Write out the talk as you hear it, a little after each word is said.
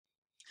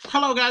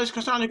Hello guys,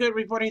 Cassandra Good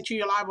reporting to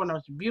you live on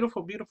a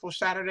beautiful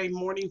Saturday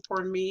morning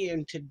for me.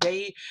 And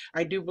today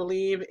I do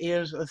believe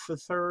is the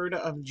 3rd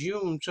of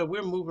June. So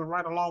we're moving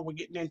right along. We're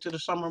getting into the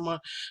summer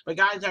month. But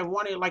guys, I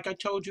wanted, like I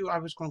told you, I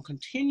was going to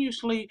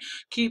continuously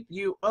keep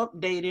you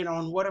updated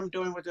on what I'm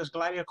doing with this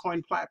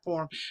Gladiacoin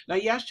platform. Now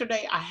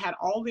yesterday I had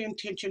all the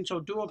intention, so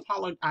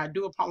I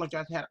do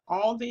apologize. I had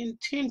all the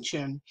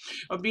intention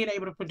of being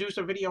able to produce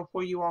a video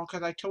for you all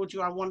because I told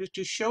you I wanted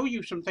to show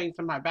you some things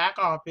in my back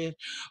office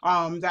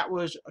that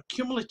was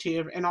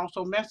cumulative and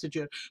also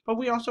messages. But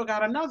we also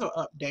got another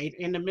update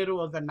in the middle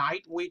of the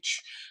night,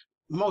 which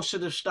most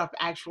of the stuff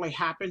actually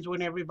happens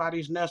when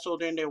everybody's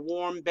nestled in their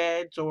warm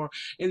beds or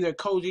in their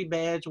cozy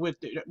beds with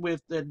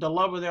the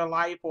love of their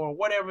life, or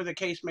whatever the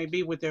case may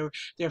be, with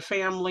their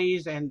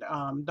families and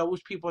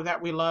those people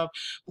that we love.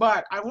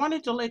 But I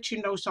wanted to let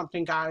you know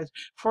something, guys,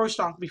 first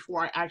off,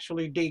 before I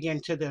actually dig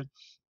into the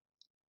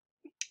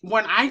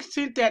when I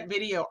sent that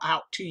video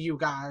out to you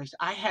guys,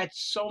 I had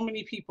so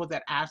many people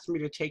that asked me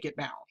to take it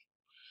down.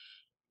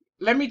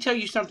 Let me tell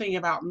you something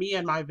about me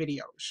and my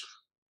videos.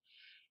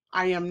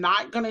 I am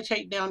not going to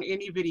take down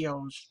any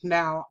videos.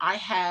 Now, I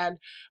had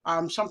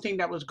something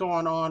that was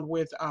going on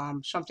with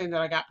something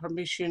that I got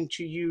permission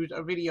to use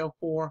a video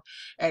for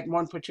at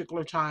one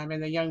particular time,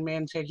 and the young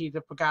man said he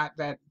forgot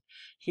that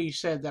he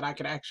said that I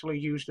could actually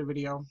use the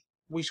video.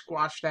 We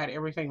squashed that.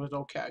 Everything was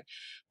okay.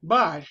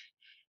 But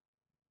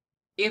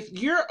if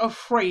you're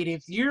afraid,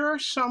 if you're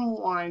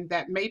someone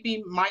that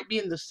maybe might be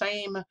in the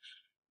same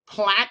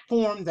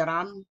platform that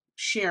I'm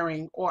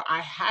sharing or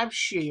I have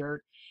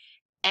shared,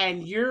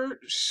 and you're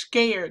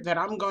scared that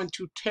I'm going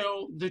to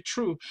tell the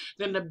truth,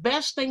 then the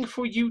best thing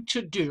for you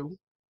to do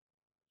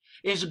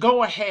is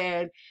go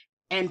ahead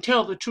and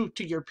tell the truth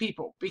to your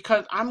people,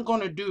 because I'm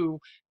going to do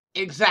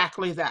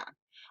exactly that.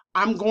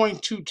 I'm going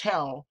to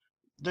tell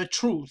the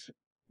truth.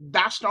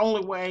 That's the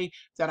only way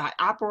that I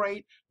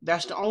operate.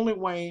 That's the only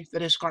way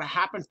that it's going to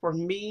happen for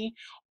me,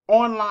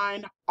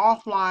 online,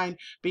 offline,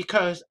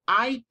 because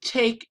I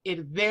take it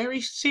very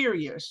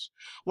serious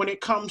when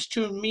it comes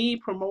to me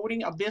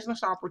promoting a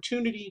business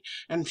opportunity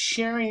and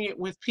sharing it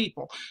with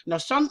people. Now,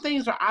 some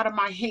things are out of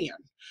my hand,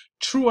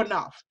 true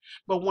enough,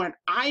 but when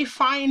I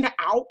find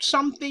out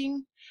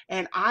something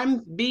and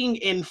I'm being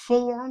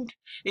informed,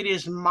 it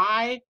is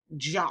my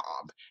job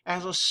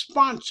as a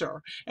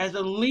sponsor, as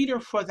a leader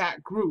for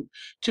that group,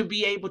 to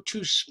be able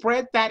to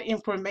spread that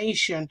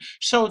information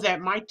so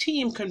that my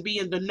team can be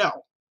in the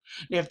know.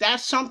 If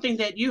that's something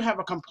that you have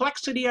a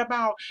complexity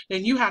about,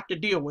 then you have to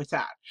deal with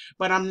that.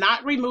 But I'm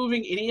not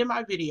removing any of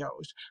my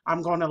videos.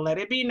 I'm going to let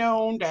it be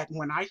known that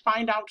when I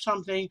find out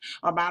something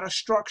about a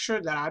structure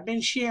that I've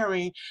been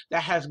sharing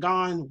that has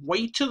gone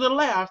way to the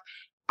left,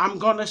 I'm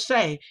going to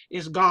say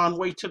it's gone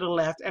way to the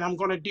left, and I'm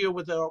going to deal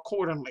with it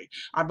accordingly.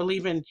 I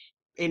believe in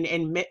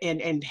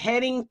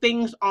heading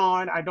things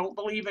on. I don't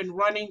believe in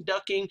running,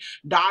 ducking,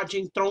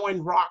 dodging,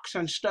 throwing rocks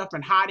and stuff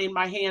and hiding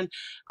my hand.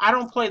 I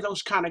don't play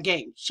those kind of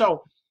games.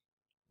 So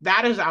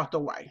that is out the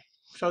way,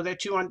 so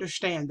that you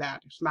understand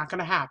that it's not going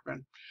to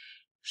happen.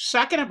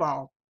 Second of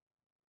all,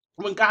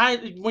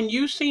 when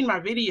you seen my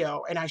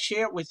video and I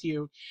shared with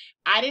you,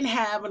 I didn't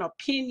have an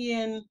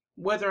opinion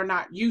whether or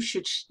not you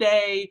should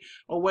stay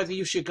or whether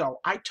you should go.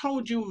 I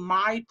told you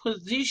my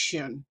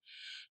position,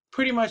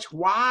 pretty much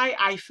why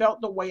I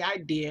felt the way I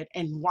did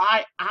and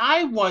why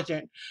I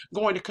wasn't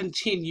going to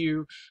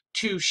continue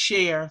to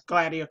share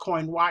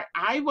Gladiacoin, why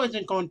I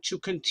wasn't going to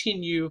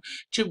continue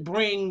to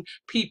bring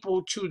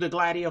people to the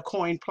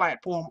Gladiacoin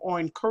platform or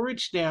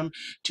encourage them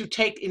to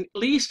take at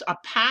least a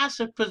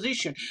passive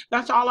position.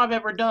 That's all I've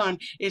ever done,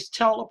 is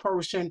tell a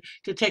person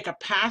to take a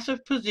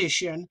passive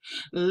position,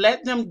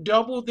 let them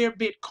double their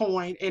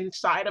Bitcoin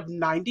inside of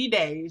 90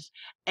 days,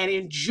 and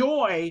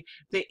enjoy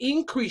the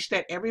increase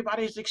that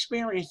everybody's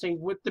experiencing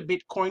with the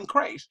Bitcoin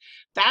craze.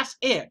 That's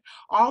it.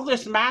 All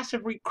this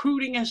massive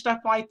recruiting and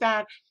stuff like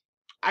that,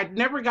 I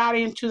never got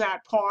into that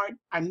part.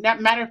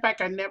 Matter of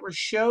fact, I never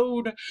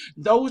showed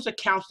those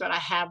accounts that I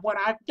have when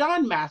I've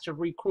done massive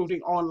recruiting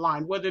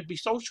online, whether it be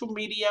social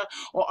media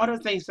or other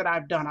things that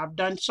I've done. I've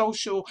done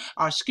solo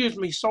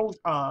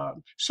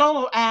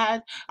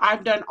ads.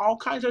 I've done all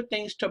kinds of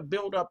things to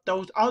build up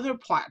those other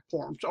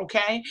platforms,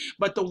 okay?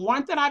 But the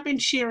one that I've been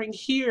sharing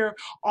here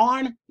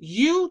on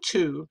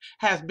YouTube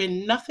has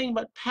been nothing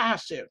but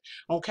passive,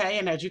 okay?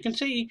 And as you can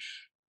see,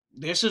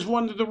 this is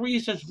one of the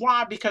reasons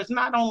why, because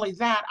not only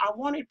that, I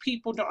wanted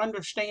people to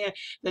understand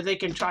that they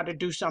can try to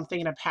do something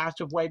in a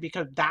passive way,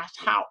 because that's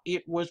how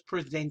it was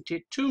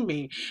presented to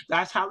me.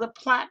 That's how the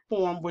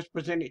platform was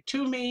presented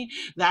to me.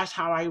 That's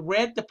how I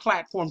read the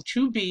platform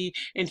to be.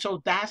 And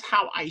so that's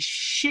how I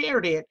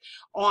shared it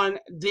on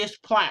this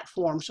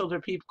platform, so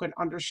that people can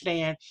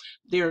understand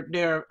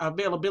their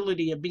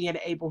availability of being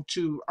able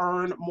to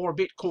earn more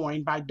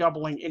Bitcoin by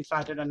doubling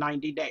inside of the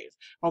 90 days.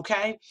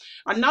 Okay.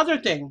 Another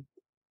thing,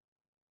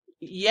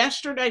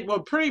 yesterday,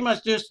 well, pretty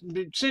much just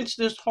since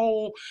this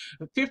whole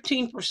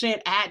 15%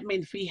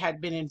 admin fee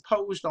had been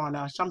imposed on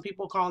us, some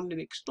people calling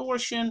it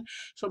extortion,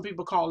 some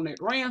people calling it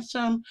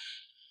ransom.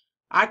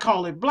 I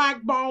call it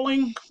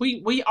blackballing.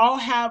 We all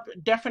have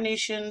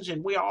definitions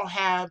and we all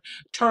have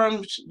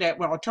terms that,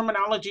 well,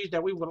 terminologies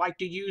that we would like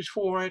to use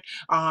for it.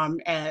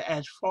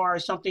 As far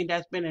as something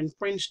that's been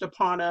infringed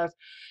upon us,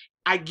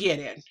 I get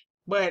it.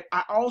 But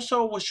I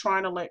also was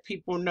trying to let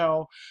people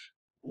know,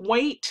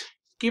 wait,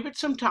 give it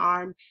some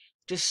time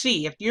to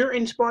see. If you're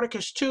in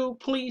Spartacus 2,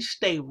 please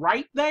stay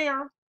right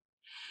there.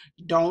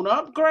 Don't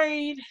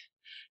upgrade.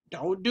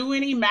 Don't do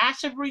any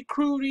massive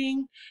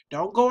recruiting.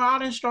 Don't go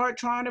out and start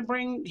trying to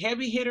bring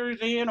heavy hitters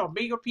in or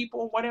bigger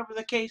people, whatever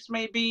the case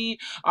may be,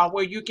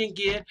 where you can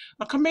get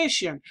a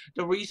commission.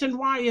 The reason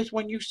why is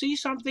when you see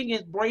something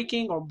is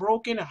breaking or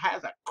broken or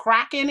has a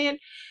crack in it,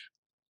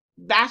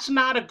 that's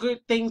not a good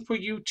thing for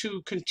you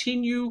to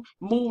continue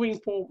moving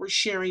forward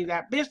sharing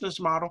that business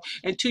model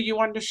until you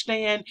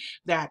understand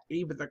that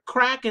either the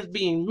crack is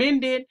being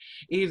mended,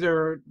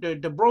 either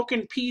the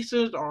broken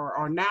pieces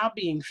are now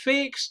being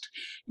fixed.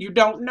 You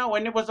don't know.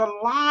 And there was a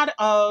lot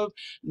of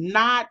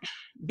not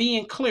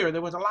being clear.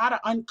 There was a lot of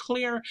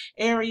unclear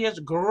areas,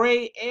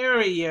 gray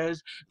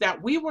areas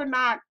that we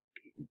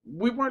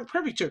weren't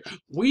privy to.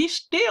 We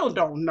still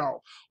don't know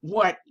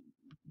what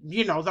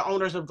the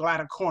owners of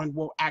Gladiacoin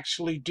will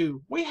actually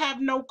do. We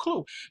have no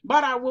clue.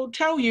 But I will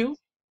tell you,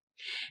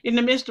 in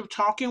the midst of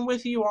talking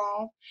with you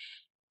all,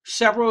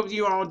 several of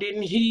you all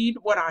didn't heed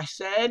what I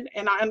said,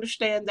 and I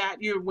understand that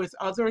you're with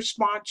other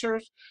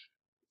sponsors.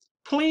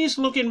 Please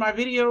look in my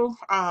video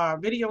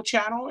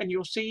channel, and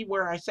you'll see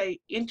where I say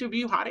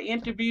how to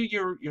interview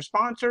your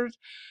sponsors.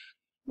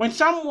 When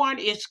someone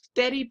is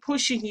steady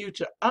pushing you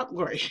to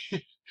upgrade,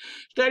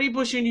 steady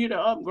pushing you to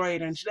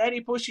upgrade and steady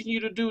pushing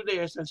you to do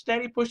this and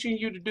steady pushing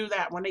you to do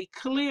that, when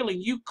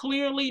you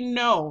clearly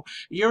know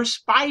your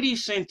spidey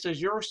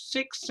senses, your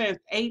sixth sense,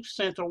 eighth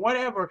sense, or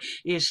whatever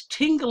is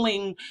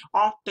tingling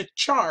off the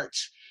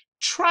charts,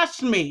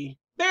 trust me,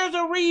 there's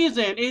a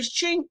reason it's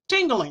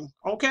tingling,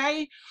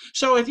 okay?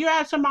 So if you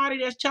have somebody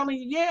that's telling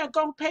you, yeah,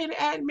 go pay the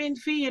admin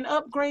fee and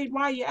upgrade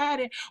while you're at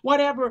it,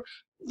 whatever,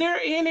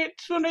 they're in it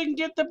so they can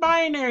get the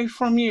binary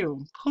from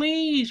you.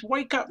 Please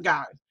wake up,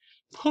 guys.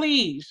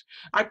 Please.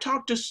 I've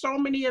talked to so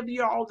many of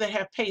y'all that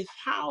have paid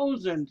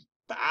thousands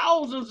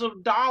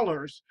of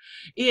dollars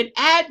in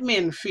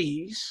admin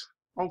fees,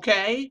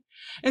 okay?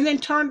 And then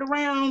turned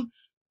around,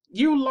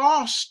 you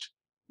lost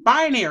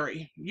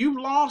binary.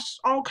 You lost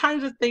all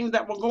kinds of things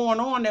that were going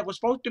on that was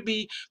supposed to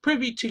be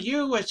privy to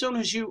you as soon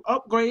as you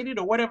upgraded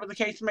or whatever the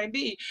case may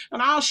be. And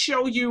I'll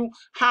show you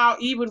how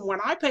even when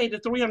I paid the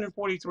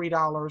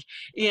 $343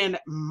 in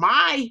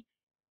my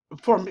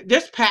for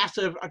this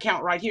passive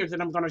account right here that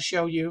I'm going to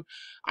show you,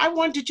 I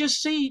wanted to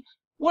just see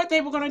what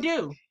they were going to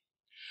do.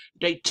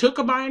 They took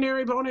a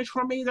binary bonus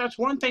from me. That's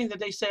one thing that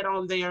they said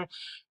on there.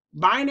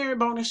 Binary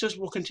bonuses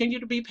will continue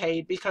to be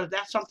paid because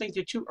that's something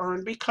that you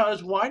earn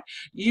because what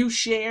you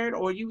shared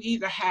or you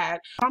either had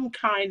some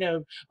kind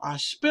of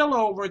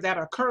spillover that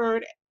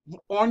occurred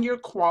on your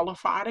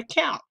qualified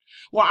account.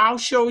 Well, I'll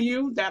show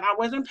you that I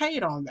wasn't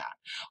paid on that.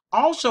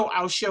 Also,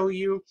 I'll show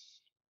you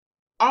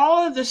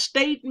all of the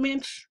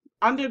statements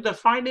under the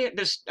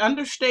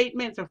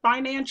understatements of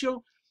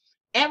financial,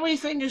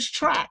 everything is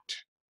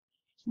tracked.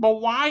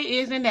 But why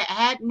isn't the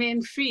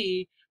admin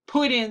fee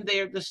put in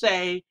there to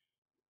say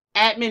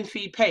admin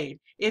fee paid?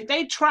 If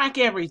they track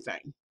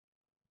everything,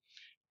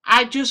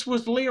 I just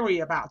was leery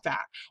about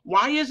that.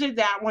 Why is it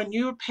that when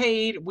you're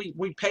paid,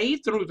 we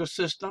paid through the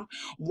system,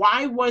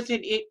 why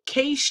wasn't it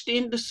cased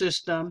in the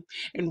system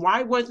and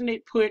why wasn't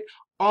it put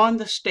on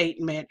the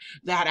statement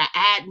that an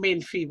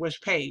admin fee was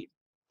paid?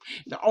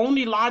 The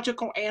only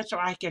logical answer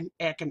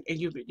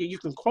you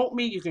can quote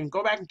me, you can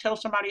go back and tell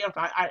somebody else.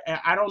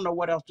 I don't know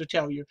what else to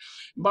tell you,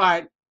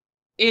 but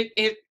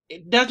it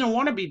doesn't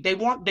want to be. They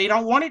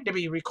don't want it to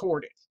be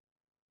recorded.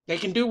 They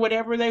can do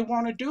whatever they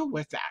want to do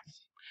with that.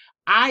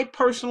 I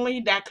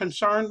personally, that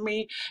concerned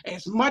me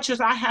as much as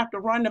I have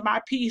to run to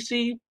my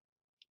PC.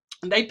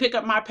 They pick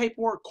up my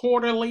paperwork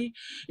quarterly.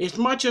 As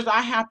much as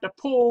I have to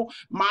pull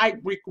my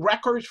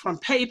records from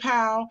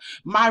PayPal,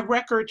 my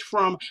records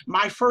from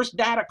my First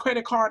Data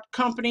credit card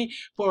company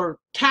for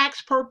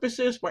tax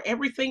purposes, for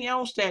everything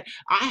else that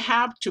I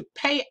have to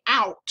pay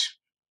out,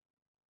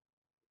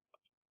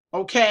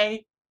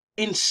 okay,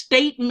 in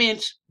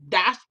statements,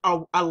 that's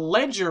a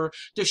ledger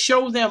to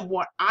show them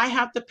what I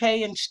have to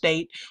pay in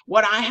state,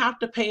 what I have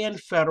to pay in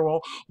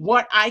federal,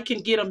 what I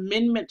can get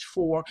amendments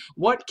for,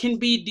 what can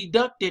be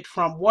deducted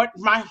from, what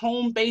my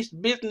home-based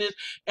business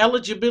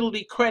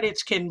eligibility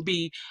credits can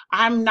be.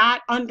 I'm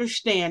not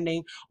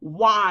understanding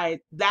why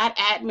that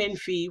admin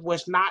fee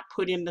was not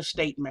put in the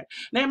statement.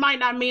 That might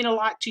not mean a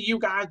lot to you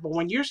guys, but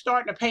when you're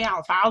starting to pay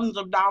out thousands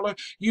of dollars,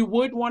 you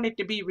would want it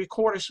to be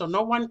recorded so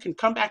no one can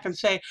come back and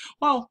say,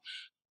 well,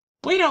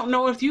 we don't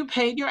know if you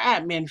paid your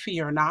admin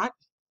fee or not.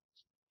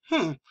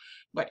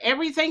 But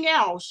everything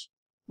else,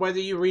 whether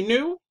you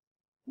renew,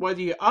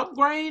 whether you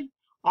upgrade,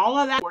 all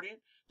of that,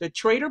 The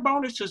trader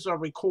bonuses are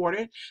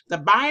recorded. The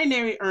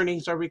binary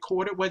earnings are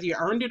recorded, whether you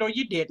earned it or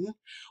you didn't.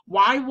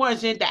 Why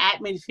wasn't the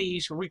admin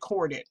fees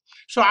recorded?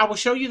 So I will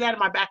show you that in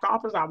my back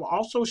office. I will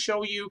also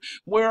show you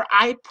where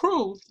I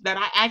prove that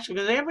I actually,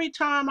 because every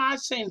time I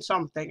send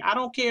something, I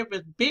don't care if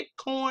it's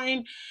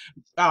Bitcoin,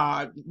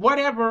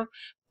 whatever,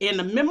 in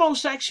the memo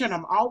section,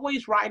 I'm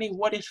always writing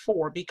what it's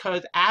for,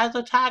 because as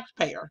a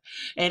taxpayer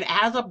and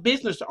as a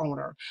business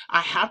owner,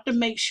 I have to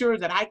make sure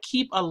that I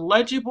keep a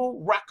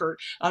legible record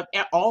of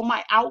all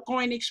my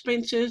outgoing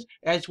expenses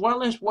as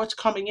well as what's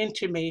coming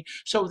into me,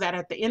 so that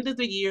at the end of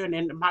the year and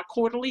in my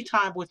quarterly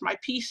time with my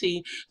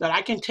PC, that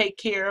I can take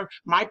care of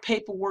my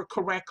paperwork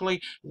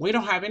correctly. We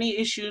don't have any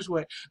issues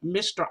with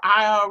Mr.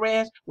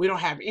 IRS. We don't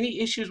have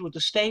any issues with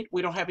the state.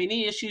 We don't have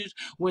any issues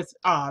with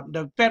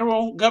the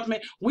federal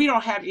government. We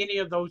don't have any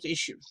of those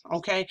issues.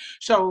 Okay,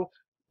 so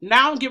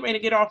now I'm getting ready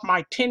to get off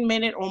my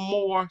 10-minute or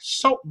more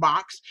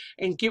soapbox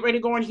and get ready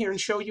to go in here and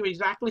show you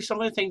exactly some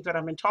of the things that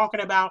I've been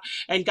talking about.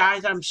 And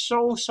guys, I'm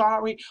so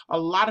sorry a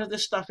lot of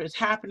this stuff is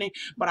happening,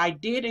 but I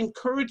did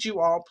encourage you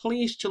all,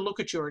 please, to look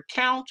at your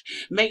account,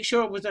 make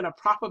sure it was in a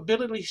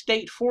profitability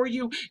state for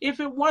you. If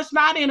it was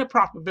not in a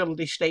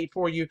profitability state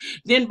for you,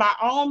 then by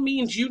all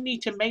means, you need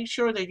to make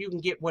sure that you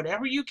can get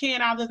whatever you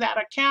can out of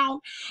that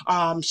account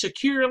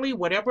securely,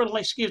 whatever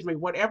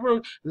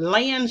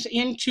lands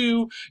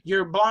into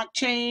your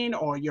blockchain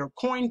or your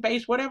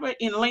Coinbase, whatever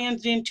it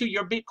lands into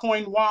your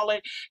Bitcoin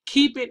wallet,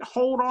 keep it,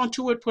 hold on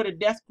to it, put a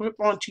death grip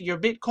onto your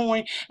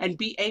Bitcoin, and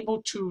be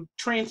able to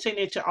transcend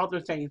into other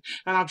things.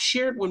 And I've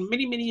shared with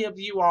many of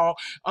you all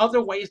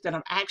other ways that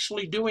I'm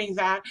actually doing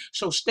that.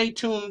 So stay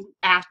tuned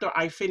after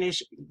I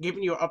finish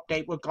giving you an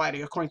update with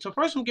Gladiacoin. So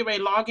first, I'm giving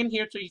a login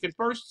here so you can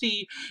first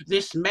see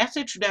this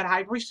message that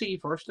I've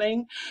received first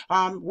thing.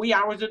 Wee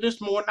hours of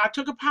this morning, I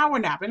took a power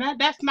nap, and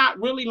that's not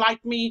really like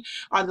me.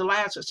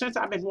 Since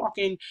I've been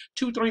walking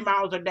 2-3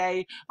 miles a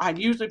day, I've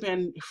usually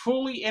been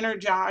fully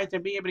energized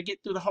and be able to get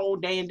through the whole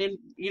day. And then,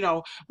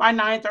 by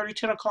 9:30,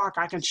 10 o'clock,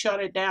 I can shut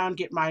it down,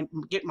 get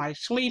my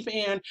sleep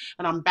in,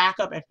 and I'm back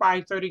up at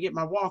 5:30, get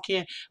my walk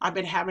in. I've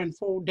been having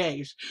full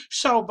days.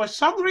 So, for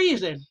some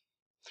reason,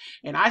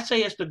 and I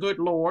say it's the good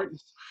Lord.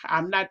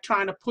 I'm not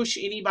trying to push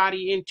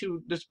anybody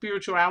into the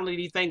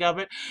spirituality thing of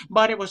it,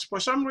 but it was for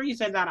some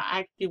reason that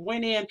I actually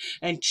went in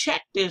and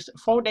checked this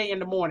 4 day in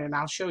the morning.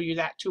 I'll show you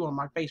that too on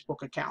my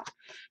Facebook account.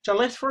 So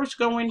let's first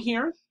go in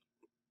here.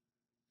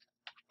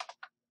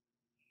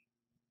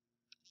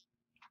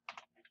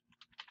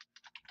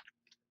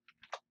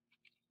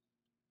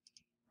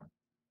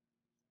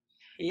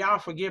 Y'all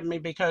forgive me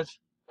because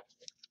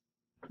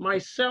my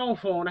cell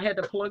phone, I had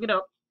to plug it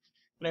up.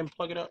 I didn't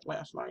plug it up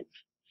last night.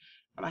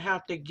 And I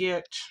have to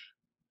get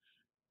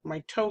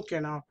my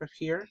token off of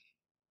here.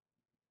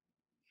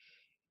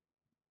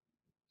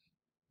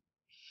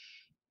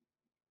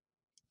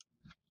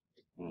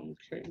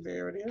 Okay,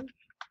 there it is.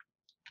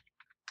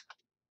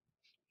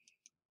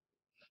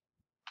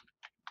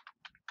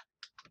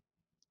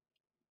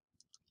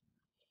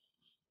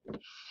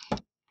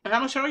 And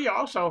I'm gonna show you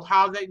also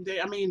how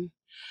I mean,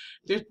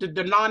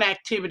 the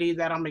non-activity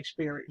that I'm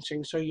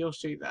experiencing. So you'll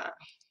see that.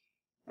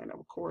 And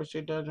of course,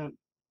 it doesn't.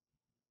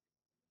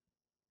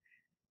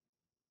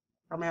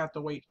 I'm gonna have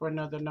to wait for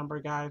another number,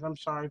 guys. I'm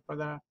sorry for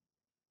that.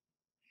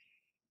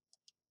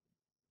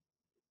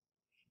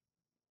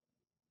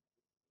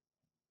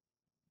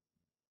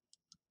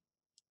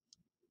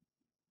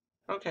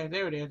 Okay,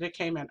 there it is. It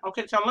came in.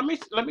 Okay, so let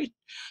me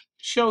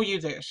show you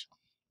this.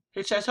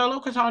 It says, hello,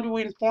 Cassandra.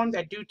 We informed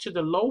that due to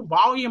the low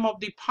volume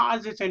of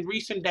deposits in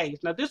recent days.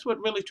 Now, this would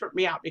really trip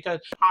me out because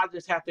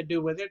deposits have to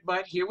do with it,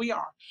 but here we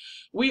are.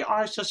 We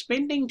are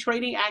suspending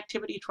trading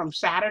activities from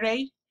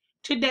Saturday,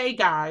 today,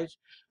 guys,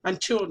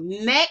 until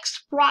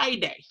next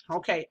Friday.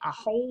 Okay, a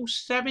whole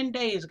 7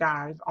 days,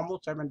 guys,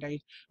 almost 7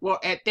 days. Well,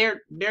 at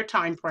their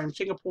time frame,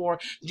 Singapore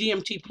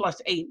GMT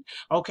 +8.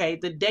 Okay,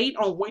 the date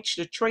on which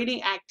the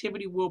trading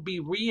activity will be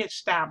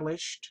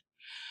reestablished.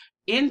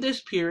 In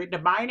this period, the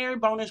binary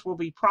bonus will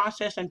be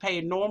processed and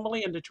paid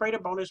normally, and the trader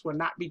bonus will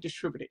not be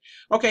distributed.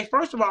 Okay,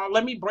 first of all,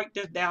 let me break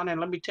this down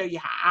and let me tell you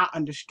how I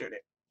understood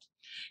it.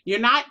 You're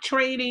not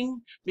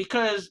trading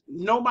because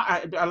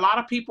a lot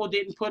of people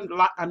didn't put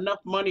enough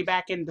money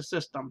back in the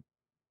system.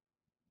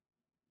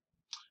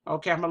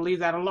 Okay, I'm gonna leave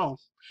that alone.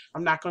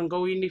 I'm not gonna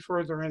go any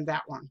further in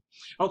that one.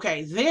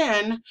 Okay,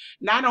 then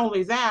not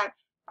only that,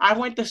 I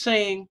went to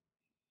saying,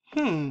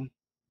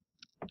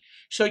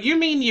 so you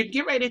mean you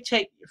get ready to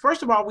take,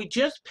 first of all, we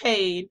just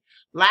paid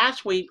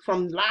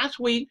from last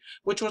week,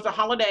 which was a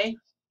holiday.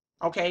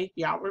 Okay,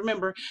 y'all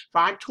remember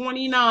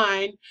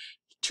 5/29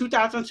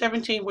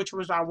 2017, which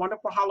was our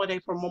wonderful holiday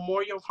for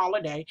Memorial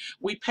Holiday.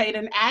 We paid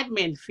an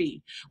admin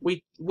fee.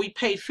 We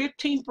paid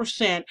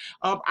 15%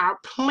 of our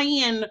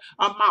planned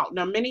amount.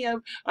 Now, many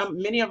of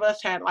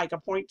us had like a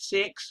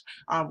 0.6.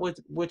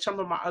 With some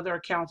of my other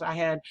accounts, I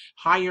had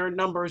higher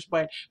numbers,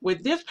 but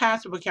with this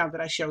passive account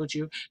that I showed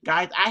you,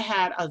 guys, I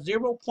had a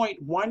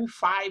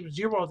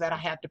 0.150 that I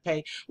had to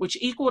pay, which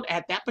equaled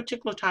at that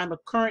particular time a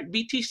current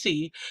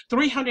BTC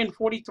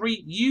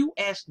 343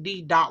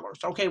 USD dollars.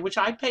 Okay, which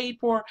I paid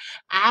for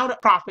out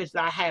of profits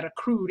that I had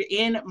accrued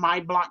in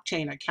my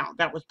blockchain account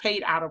that was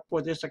paid out of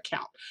for this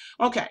account.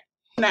 Okay,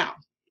 now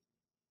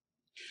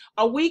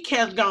a week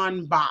has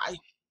gone by.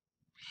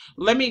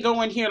 Let me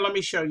go in here. Let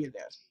me show you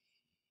this.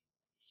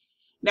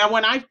 Now,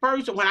 when I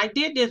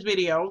did this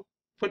video,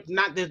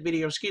 not this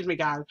video, excuse me,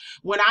 guys.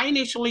 When I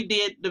initially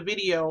did the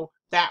video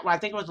that I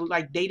think it was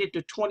like dated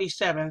to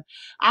 27,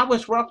 I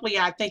was roughly,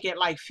 I think, at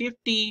like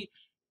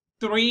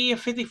 53 or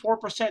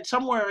 54%,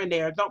 somewhere in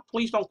there.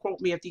 Please don't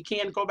quote me. If you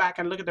can, go back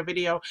and look at the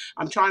video.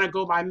 I'm trying to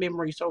go by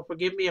memory, so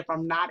forgive me if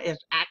I'm not as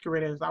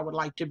accurate as I would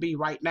like to be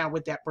right now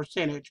with that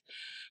percentage.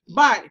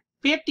 But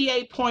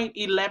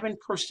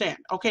 58.11%.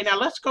 Okay, now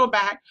let's go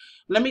back.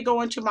 Let me go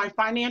into my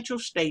financial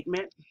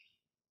statement.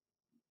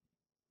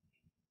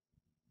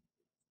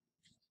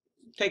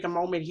 Take a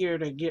moment here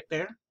to get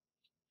there.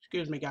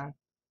 Excuse me, guys.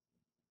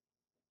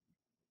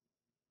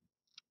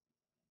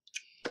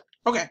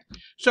 Okay,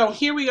 so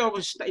here we go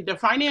with the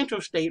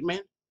financial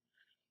statement.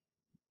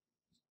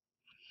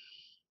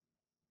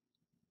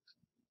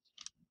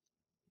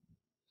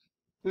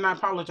 And I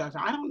apologize.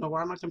 I don't know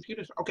why my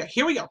computer's... Okay,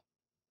 here we go.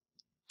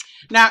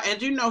 Now,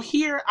 as you know,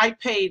 here I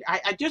paid...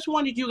 I just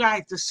wanted you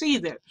guys to see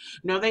this.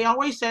 You know, they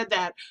always said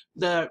that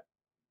the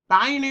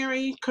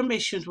binary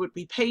commissions would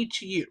be paid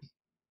to you.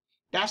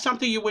 That's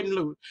something you wouldn't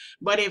lose.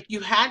 But if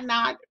you had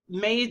not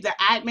made the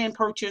admin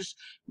purchase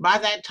by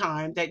that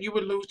time, that you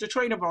would lose the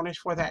trader bonus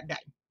for that day.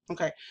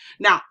 Okay.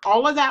 Now,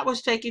 all of that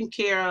was taken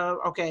care of.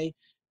 Okay.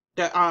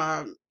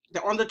 On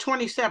the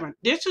 27th,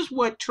 this is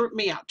what tripped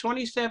me out.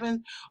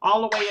 27th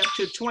all the way up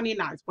to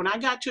 29th. When I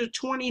got to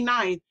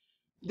 29th,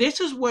 this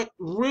is what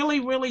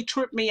really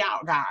tripped me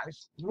out,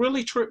 guys.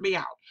 Really tripped me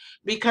out.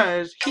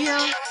 Because here,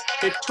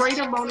 the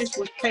trader bonus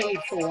was paid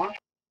for.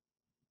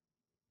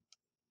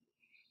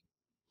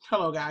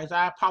 Hello, guys.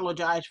 I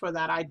apologize for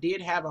that. I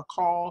did have a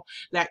call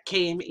that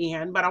came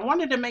in, but I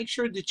wanted to make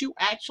sure that you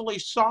actually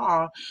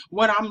saw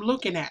what I'm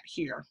looking at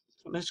here.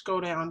 So let's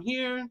go down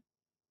here.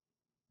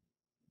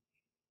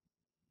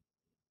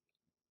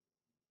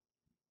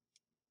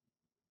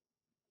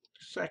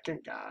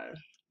 Second, guys.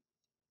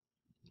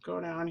 Go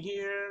down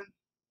here.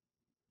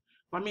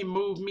 Let me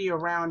move me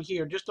around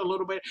here just a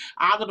little bit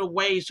out of the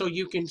way so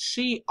you can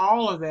see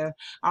all of this.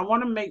 I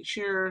want to make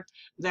sure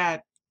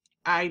that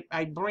I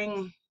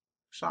bring,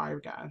 sorry,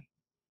 guys.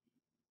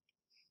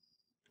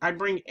 I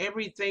bring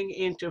everything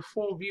into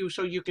full view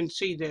so you can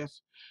see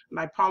this. And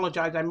I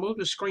apologize. I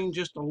moved the screen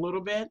just a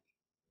little bit.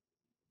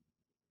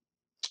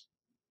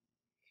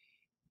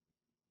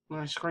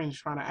 My screen's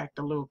trying to act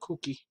a little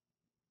kooky.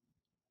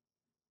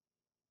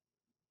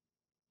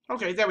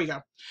 Okay, there we go.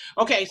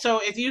 Okay, so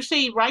if you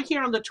see right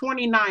here on the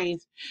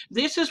 29th,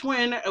 this is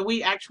when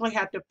we actually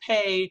have to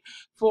pay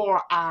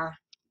for our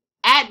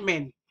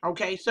admin.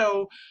 Okay,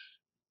 so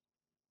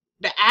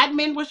the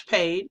admin was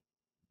paid.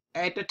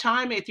 At the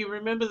time, if you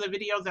remember the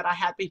video that I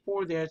had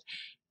before this,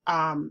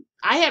 I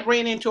had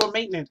ran into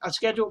a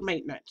scheduled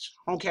maintenance,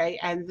 okay?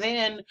 And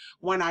then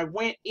when I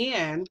went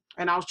in,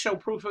 and I'll show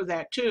proof of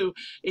that too,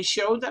 it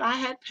showed that I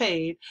had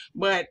paid,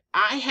 but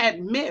I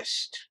had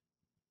missed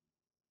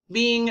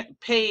being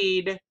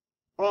paid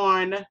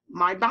on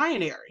my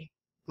binary,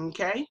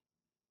 okay?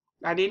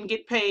 I didn't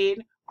get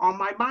paid on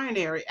my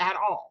binary at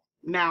all.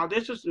 Now,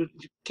 this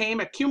came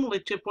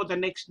accumulative for the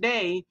next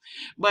day,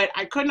 but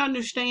I couldn't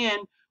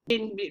understand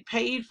didn't get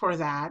paid for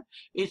that,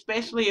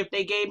 especially if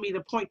they gave me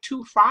the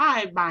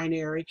 0.25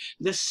 binary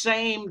the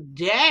same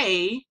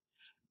day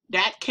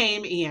that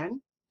came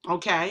in,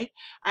 okay?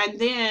 And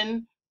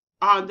then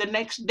the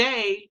next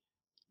day,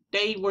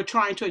 they were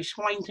trying to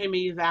explain to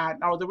me that,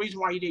 oh, the reason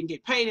why you didn't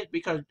get paid is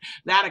because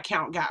that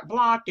account got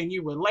blocked and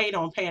you were late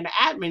on paying the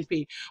admin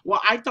fee.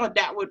 Well, I thought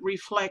that would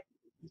reflect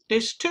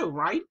this too,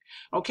 right?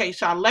 Okay,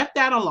 so I left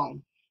that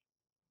alone.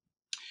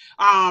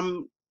 A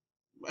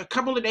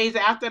couple of days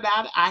after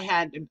that,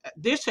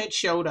 this had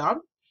showed up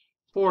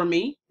for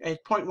me as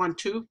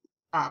 0.12,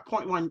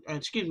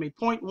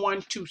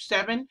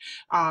 0.127,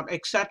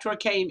 etc.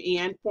 came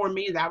in for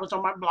me. That was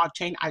on my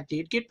blockchain. I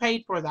did get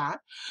paid for that,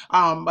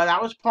 but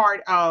that was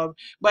part of.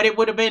 But it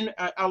would have been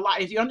a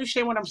lot. If you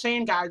understand what I'm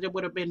saying, guys, it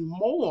would have been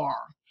more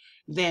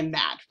than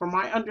that. From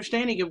my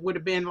understanding, it would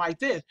have been like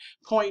this: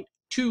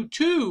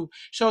 0.22.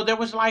 So there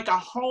was like a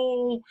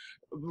whole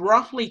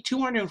roughly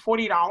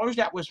 $240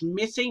 that was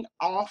missing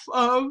off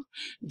of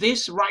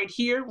this right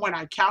here when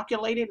I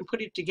calculated and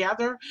put it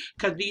together,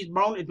 because these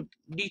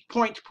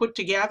points put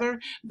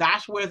together,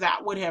 that's where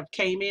that would have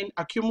came in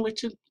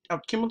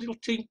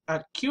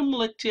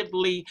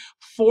accumulatively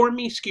for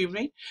me, excuse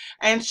me.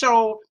 And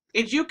so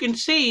as you can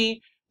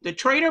see, the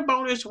trader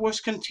bonus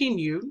was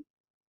continued,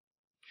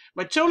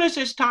 but as soon as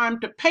it's time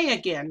to pay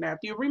again, now if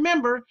you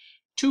remember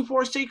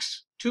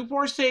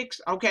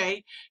 246,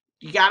 okay,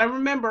 you got to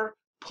remember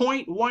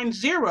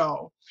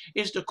 0.10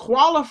 is the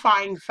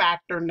qualifying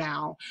factor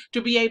now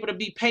to be able to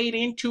be paid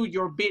into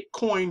your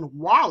Bitcoin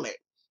wallet.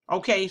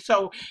 Okay,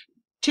 so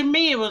to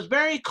me, it was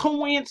very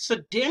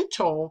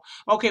coincidental.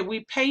 Okay,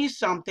 we paid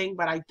something,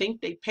 but I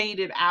think they paid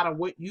it out of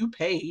what you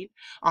paid.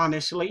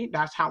 Honestly,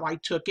 that's how I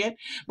took it.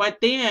 But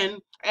then,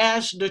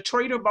 as the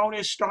trader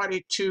bonus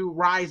started to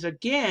rise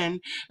again,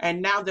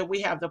 and now that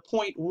we have the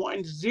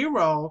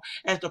 0.10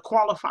 as the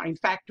qualifying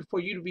factor for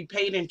you to be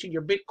paid into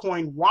your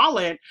Bitcoin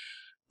wallet,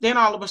 then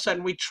all of a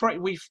sudden we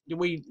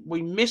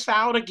miss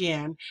out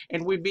again,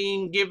 and we're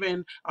being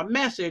given a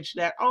message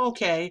that,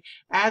 okay,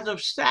 as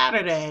of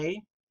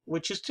Saturday,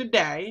 which is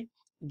today,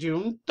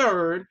 June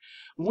 3rd,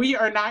 we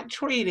are not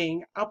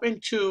trading up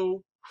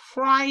until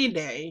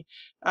Friday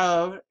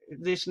of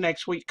this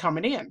next week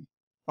coming in.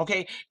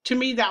 Okay, to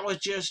me that was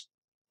just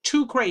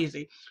too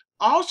crazy.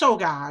 Also,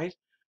 guys,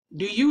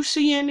 do you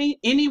see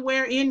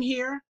anywhere in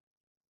here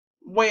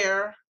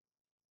where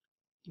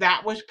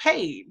that was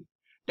paid?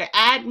 The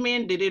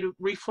admin, did it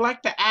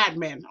reflect the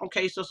admin?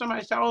 Okay, so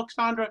somebody said, oh,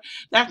 Sandra,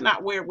 that's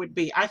not where it would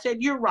be. I said,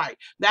 you're right.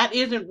 That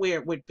isn't where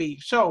it would be.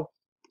 So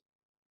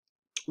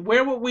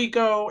where would we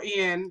go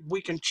in?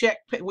 We can check,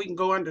 we can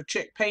go under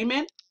check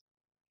payment.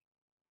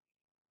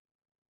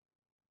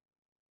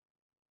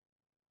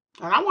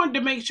 And I wanted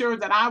to make sure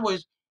that I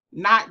was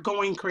not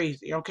going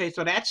crazy. Okay,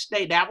 so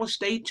that was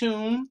stay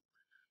tuned.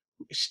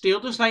 Still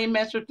the same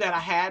message that I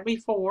had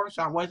before,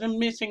 so I wasn't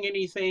missing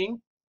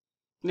anything.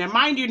 Now,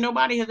 mind you,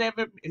 nobody has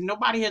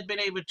been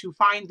able to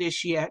find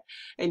this yet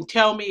and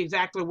tell me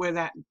exactly where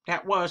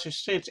that was,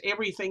 since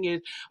everything is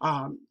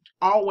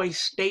always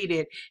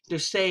stated to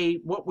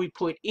say what we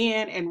put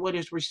in and what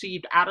is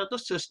received out of the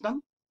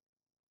system.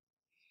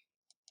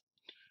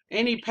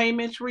 Any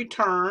payments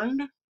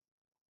returned,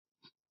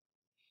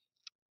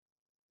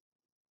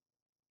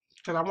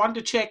 because I wanted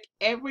to check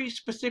every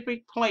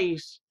specific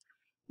place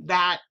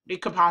that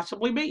it could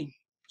possibly be.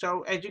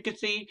 So as you can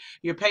see,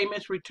 your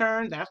payments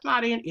returned, that's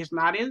not in, it's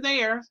not in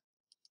there.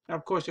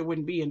 Of course, it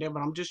wouldn't be in there,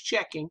 but I'm just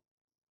checking.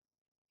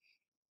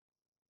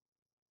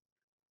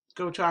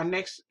 Go to our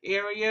next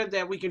area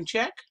that we can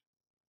check.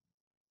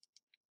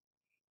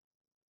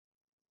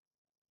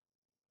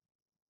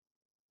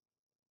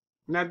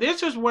 Now,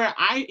 this is where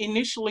I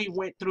initially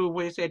went through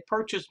where it said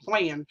purchase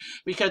plan,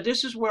 because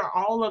this is where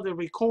all of the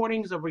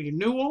recordings of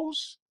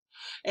renewals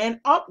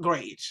and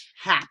upgrades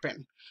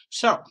happen.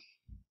 So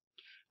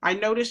I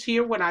noticed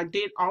here when I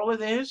did all of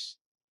this,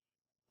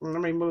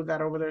 let me move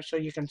that over there so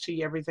you can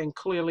see everything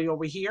clearly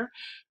over here.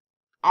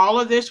 All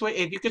of this,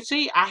 if you can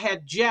see, I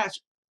had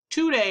just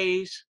 2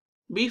 days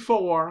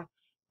before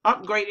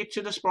upgraded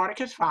to the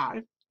Spartacus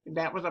 5.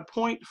 That was a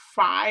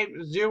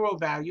 0.50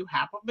 value,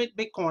 half of it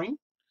Bitcoin.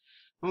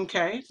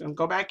 Okay, so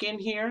go back in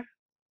here.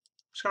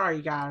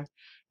 Sorry, guys.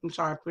 I'm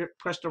sorry, I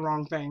pressed the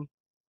wrong thing.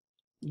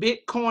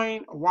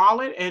 Bitcoin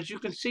wallet, as you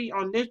can see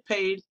on this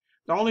page,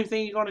 the only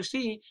thing you're going to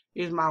see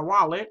is my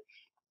wallet.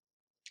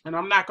 And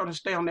I'm not going to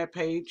stay on that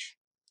page.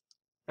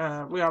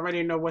 We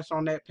already know what's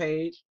on that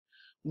page.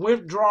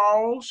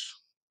 Withdrawals.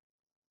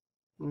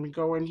 Let me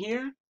go in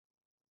here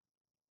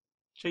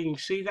so you can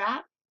see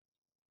that.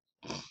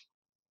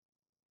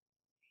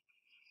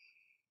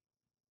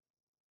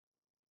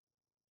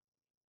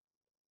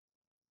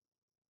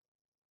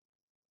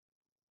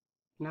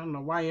 I don't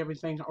know why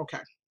everything's okay.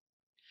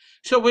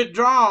 So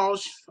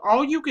withdrawals,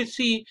 all you can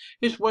see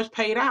is what's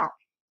paid out.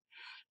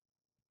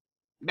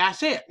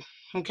 That's it.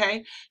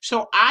 Okay.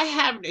 So I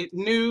have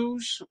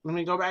news. Let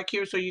me go back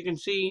here so you can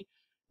see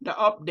the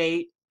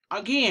update.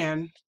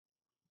 Again,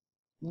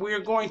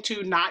 we're going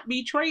to not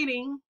be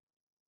trading,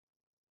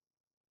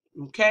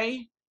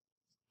 okay,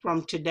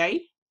 from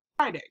today,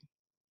 Friday.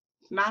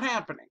 It's not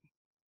happening.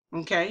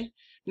 Okay.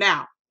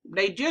 Now,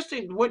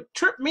 what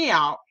tripped me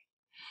out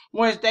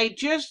was they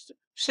just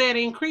said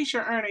increase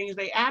your earnings.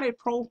 They added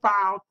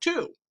profile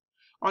 2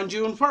 on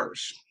June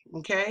 1st.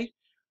 Okay.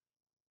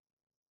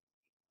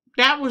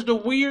 That was the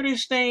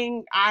weirdest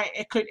thing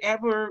I could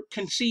ever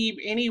conceive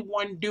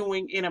anyone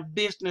doing in a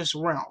business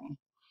realm.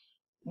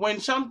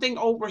 When something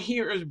over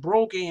here is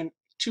broken,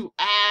 to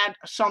add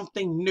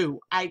something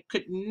new, I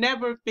could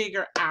never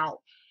figure out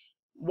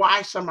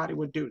why somebody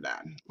would do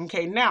that.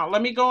 Okay, now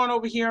let me go on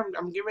over here.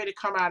 I'm getting ready to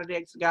come out of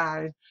this,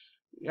 guys.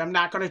 I'm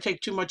not going to take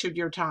too much of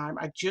your time.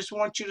 I just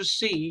want you to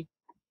see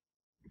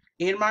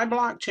in my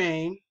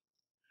blockchain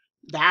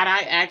that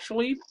I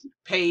actually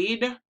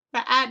paid the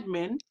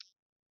admin.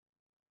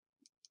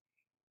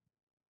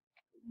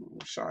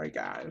 Sorry,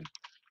 guys.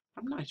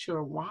 I'm not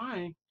sure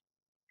why.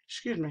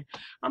 Excuse me.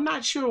 I'm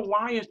not sure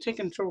why it's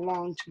taking so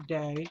long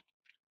today.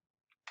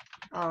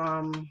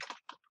 For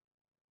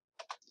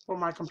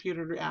my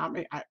computer to,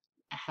 I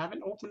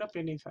haven't opened up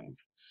anything.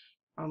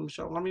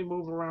 So let me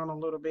move around a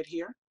little bit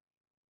here.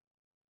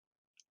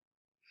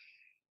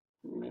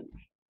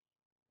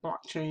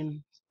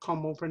 Blockchain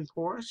come open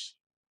for us.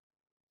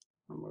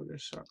 I'll move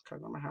this up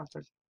because I'm gonna have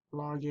to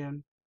log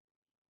in.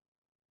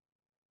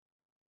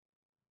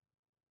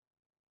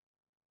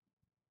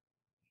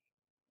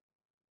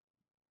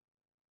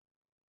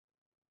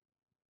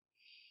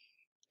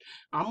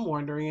 I'm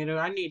wondering,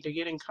 I need to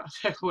get in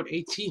contact with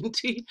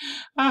AT&T.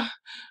 Uh,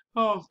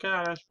 oh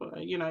God,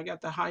 I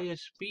got the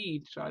highest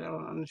speed, so I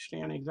don't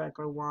understand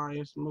exactly why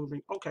it's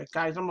moving. Okay,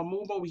 guys, I'm gonna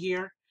move over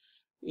here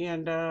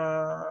and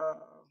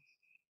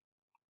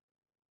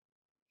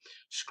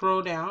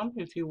scroll down,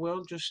 if you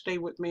will. Just stay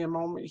with me a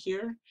moment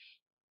here.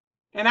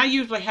 And I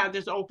usually have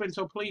this open,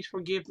 so please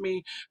forgive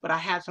me, but I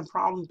had some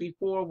problems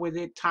before with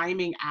it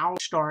timing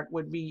out. Start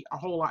would be a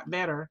whole lot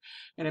better.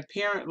 And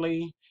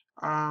apparently,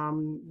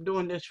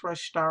 doing this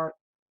fresh start,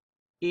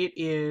 it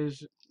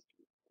is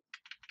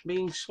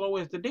being slow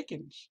as the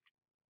dickens.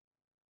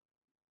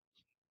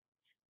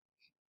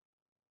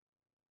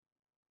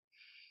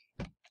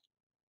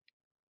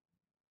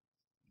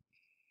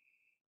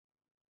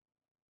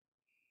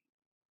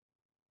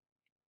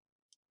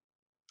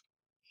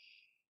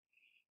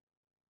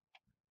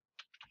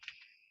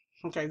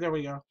 Okay, there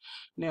we go.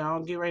 Now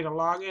get ready to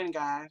log in,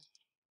 guys.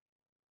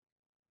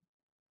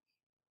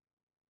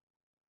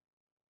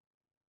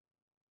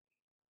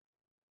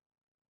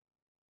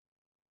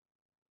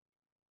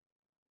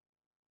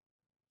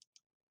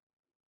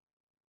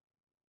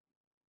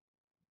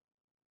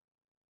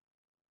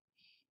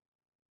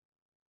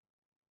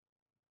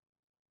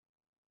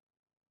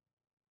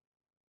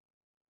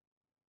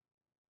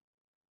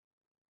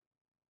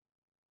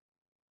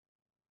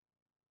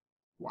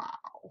 Wow.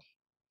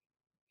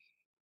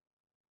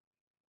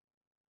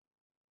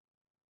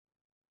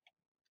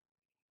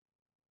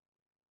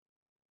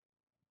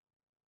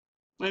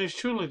 And it's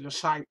truly the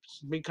sights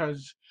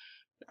because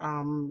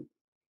um,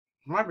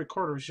 my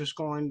recorder is just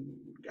going,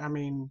 I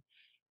mean,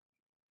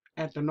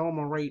 at the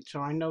normal rate.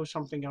 So I know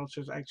something else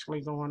is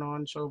actually going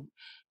on. So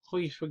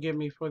please forgive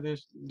me for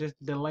this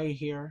delay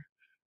here.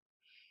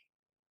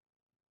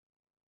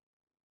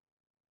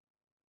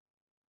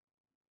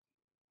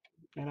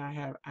 And I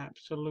have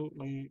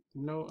absolutely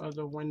no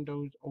other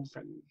windows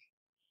open.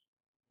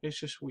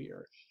 It's just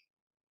weird.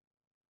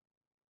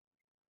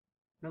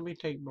 Let me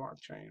take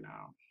blockchain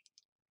out.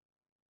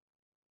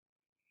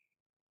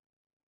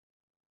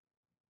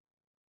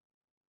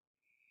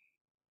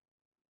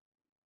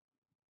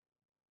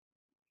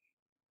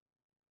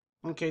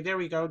 Okay, there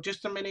we go.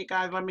 Just a minute,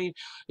 guys.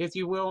 If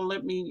you will,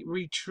 let me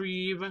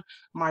retrieve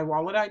my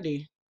wallet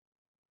ID.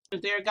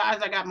 There,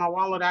 guys, I got my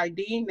wallet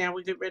ID. Now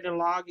we get ready to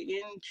log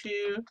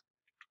into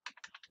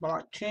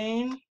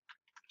blockchain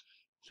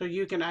so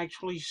you can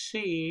actually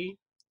see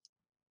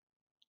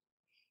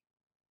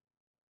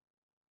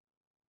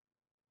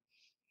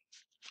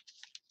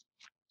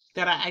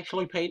that I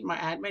actually paid my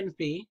admin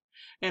fee.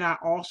 And I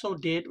also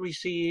did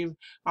receive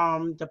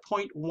the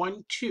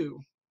 0.12.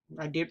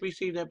 I did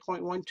receive that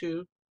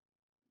 0.12.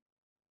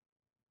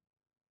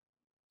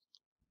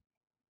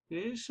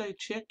 Did it say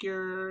check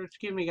your,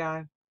 excuse me,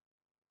 guys.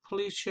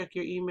 Please check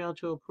your email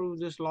to approve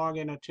this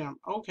login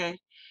attempt. Okay,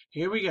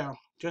 here we go.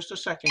 Just a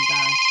second,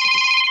 guys.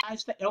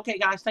 Okay,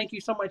 guys, thank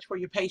you so much for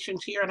your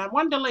patience here. And I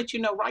wanted to let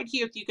you know right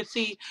here, if you can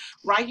see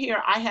right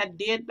here, I had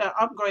did the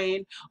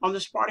upgrade on the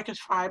Spartacus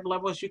 5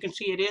 level. As you can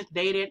see, it is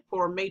dated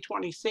for May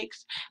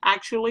 26th.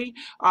 Actually,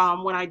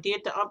 when I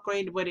did the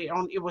upgrade, but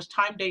it was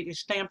time dated,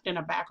 stamped in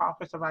the back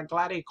office of our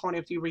Gladiacoin,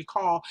 if you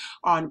recall,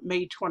 on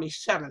May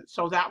 27th.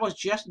 So that was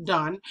just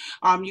done.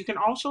 You can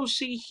also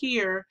see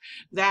here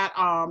that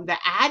the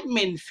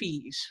admin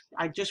fees,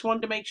 I just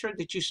wanted to make sure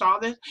that you saw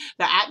this,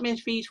 the admin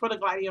fees for the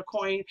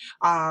Gladiacoin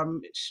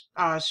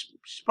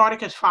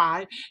Spartacus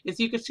 5, as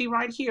you can see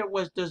right here,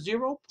 was the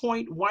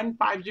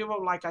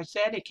 0.150. Like I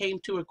said, it came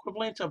to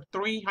equivalent of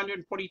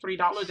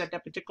 $343 at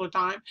that particular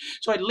time.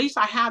 So at least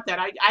I have that.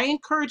 I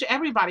encourage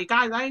everybody,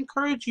 guys, I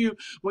encourage you,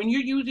 when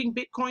you're using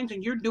Bitcoins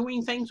and you're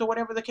doing things or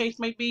whatever the case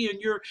may be,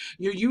 and you're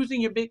using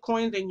your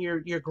Bitcoins and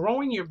you're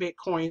growing your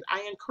Bitcoins,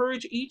 I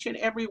encourage each and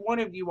every one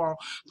of you all,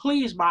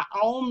 please, by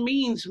all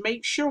means,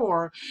 make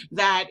sure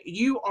that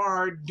you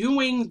are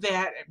doing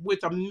that with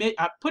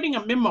putting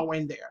a memo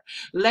in there,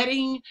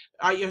 letting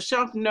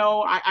yourself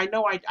know. I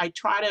know I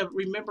try to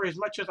remember as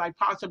much as I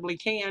possibly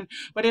can,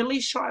 but at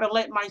least try to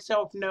let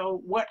myself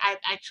know what I've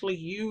actually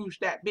used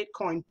that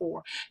Bitcoin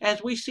for.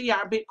 As we see,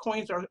 our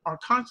Bitcoins are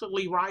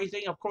constantly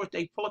rising. Of course,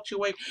 they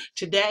fluctuate.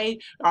 Today,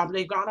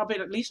 they've gone up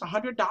at least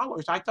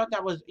 $100. I thought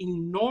that was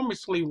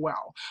enormously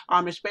well,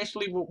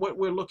 especially with what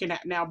we're looking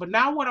at now. But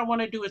now what I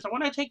want to do is I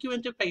want to take you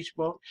into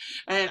Facebook,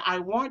 and I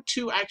want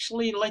to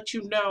actually let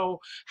you know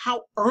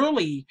how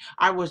early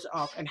I was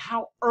up and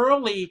how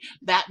early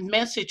that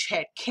message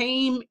had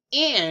came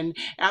in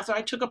after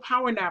I took a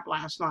power nap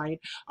last night,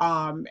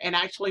 and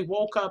actually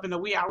woke up in the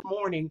wee hour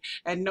morning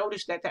and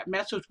noticed that that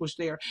message was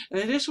there.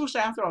 And this was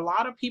after a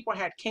lot of people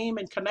had came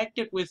and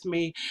connected with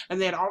me, and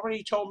they had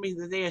already told me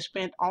that they had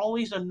spent all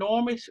these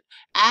enormous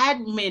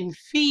admin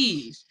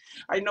fees.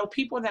 I know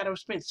people that have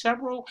spent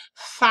several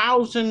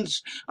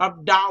thousands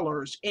of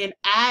dollars in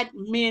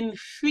admin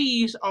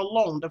fees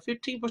alone, the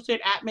 15%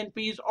 admin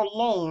fees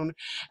alone,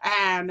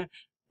 and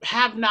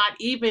have not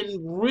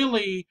even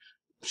really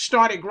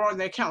started growing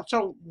their account.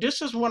 So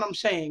this is what I'm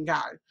saying,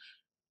 guys.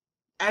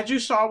 As you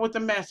saw with the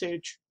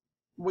message,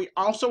 we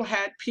also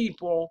had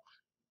people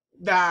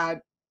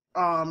that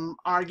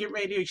are getting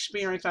ready to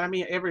experience, and I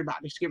mean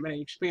everybody's getting ready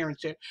to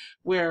experience it,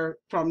 where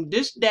from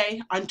this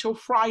day until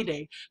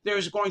Friday,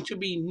 there's going to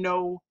be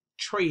no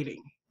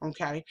trading.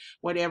 Okay,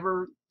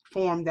 whatever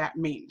form that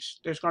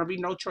means. There's going to be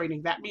no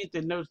trading. That means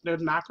that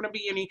there's not going to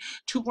be any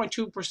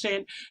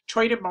 2.2%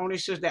 traded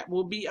bonuses that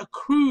will be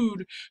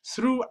accrued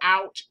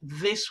throughout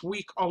this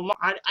week alone.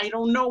 I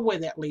don't know where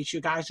that leads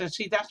you guys. And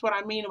see, that's what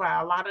I mean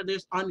by a lot of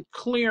this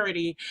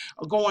unclarity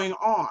going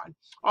on.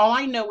 All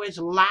I know is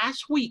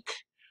last week,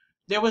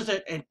 there was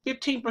a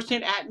 15%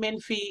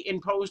 admin fee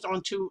imposed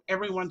onto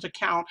everyone's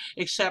account,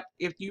 except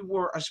if you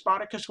were a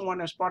Spartacus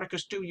 1 or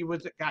Spartacus 2, you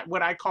was at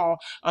what I call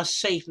a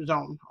safe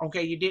zone.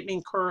 Okay, you didn't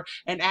incur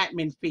an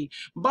admin fee.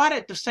 But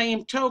at the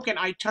same token,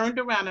 I turned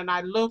around and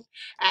I looked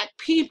at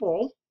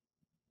people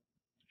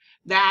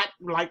that,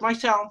 like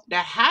myself,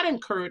 that had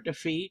incurred the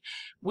fee.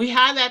 We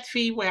had that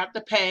fee, we have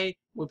to pay.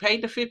 We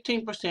paid the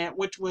 15%,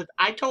 which was,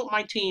 I told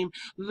my team,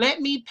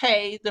 let me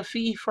pay the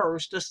fee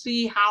first to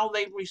see how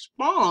they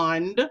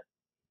respond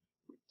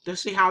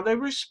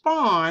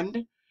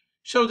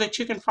so that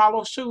you can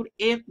follow suit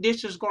if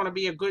this is going to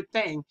be a good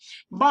thing.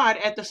 But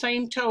at the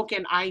same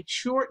token,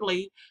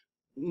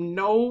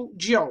 no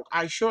joke,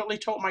 I shortly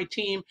told my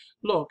team,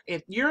 look,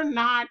 if you're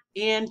not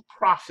in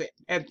profit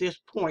at this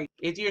point,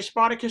 if you're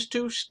Spartacus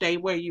 2, stay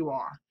where you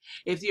are.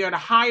 If you're at a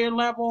higher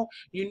level,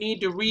 you need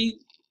to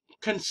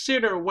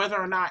consider whether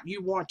or not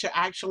you want to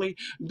actually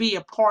be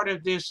a part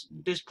of this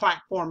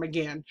platform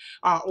again,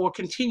 or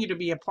continue to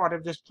be a part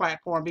of this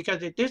platform,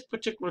 because at this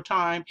particular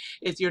time,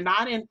 if you're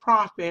not in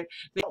profit,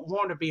 they don't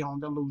want to be on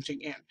the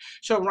losing end.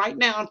 So right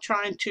now I'm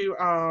trying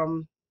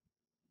to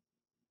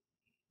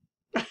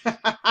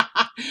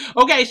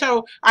okay,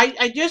 so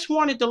I just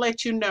wanted to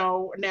let you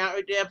know now,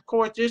 of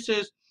course, this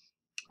is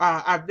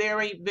a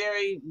very,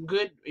 very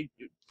good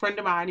friend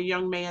of mine, a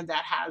young man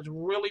that has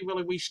really,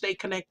 really, we stay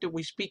connected.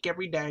 We speak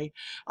every day.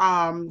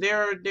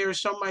 There's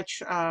so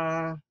much,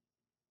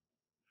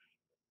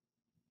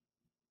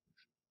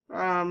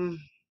 um,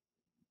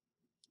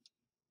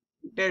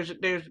 there's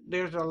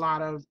a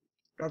lot of,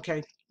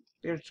 okay,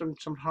 there's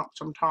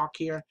some talk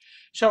here.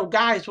 So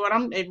guys, what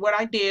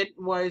I did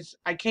was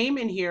I came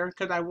in here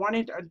because I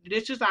wanted,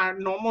 this is our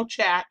normal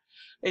chat.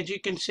 As you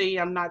can see,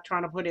 I'm not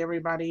trying to put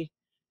everybody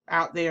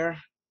out there.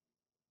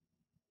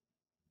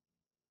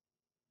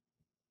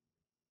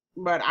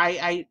 But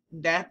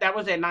that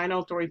was at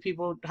 9:03.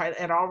 People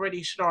had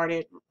already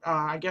started.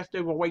 I guess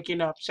they were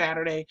waking up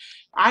Saturday.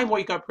 I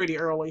wake up pretty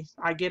early.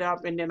 I get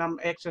up and then I'm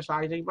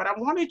exercising. But I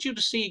wanted you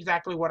to see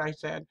exactly what I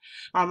said.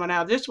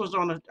 Now this was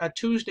on a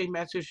Tuesday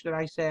message that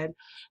I said,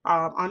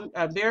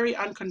 very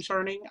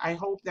unconcerning. I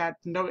hope that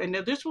no. And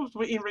this was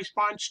in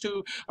response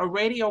to a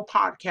radio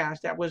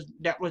podcast that was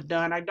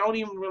done. I don't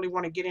even really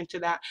want to get into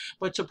that,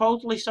 but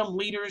supposedly some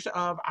leaders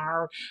of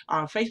our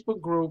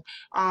Facebook group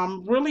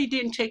really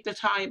didn't take the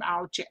time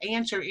out to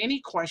answer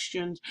any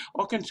questions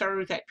or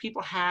concerns that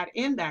people had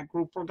in that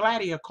group for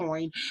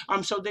Gladiacoin.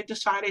 So they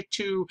decided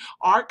to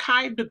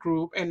archive the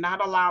group and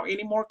not allow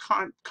any more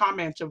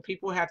comments of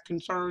people who had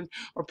concerns,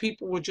 or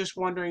people were just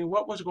wondering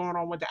what was going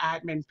on with the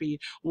admin fee.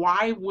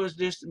 Why was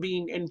this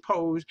being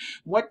imposed?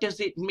 What does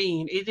it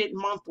mean? Is it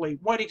monthly?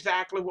 What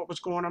was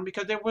going on?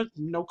 Because there was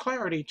no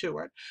clarity to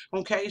it.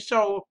 Okay,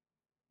 so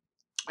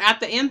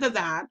at the end of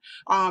that,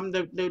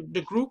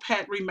 the group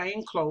had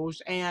remained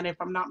closed, and if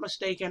I'm not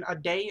mistaken, a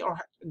day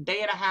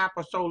and a half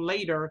or so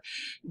later,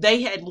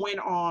 they had went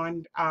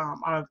on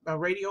a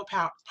radio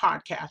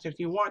podcast. If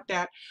you want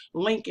that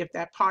link, if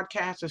that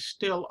podcast is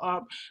still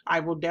up, I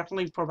will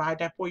definitely provide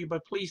that for you.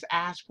 But please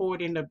ask for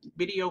it in the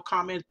video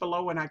comments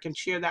below, and I can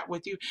share that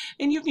with you.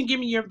 And you can give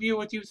me your view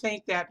if you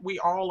think that we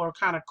all are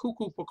kind of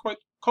cuckoo for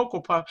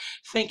Cocoa Puff,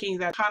 thinking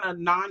that kind of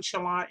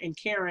nonchalant and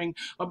caring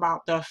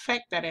about the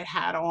effect that it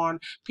had on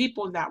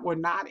people that were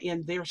not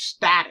in their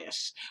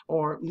status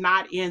or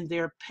not in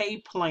their pay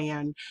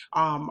plan,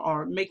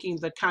 or making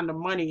the kind of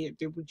money.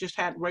 We just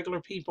had regular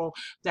people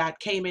that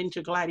came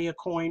into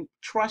Gladiacoin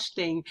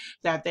trusting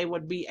that they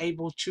would be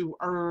able to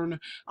earn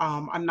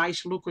a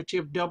nice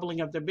lucrative doubling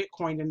of their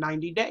Bitcoin in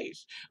 90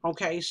 days.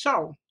 Okay,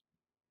 so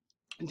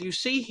you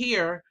see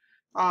here,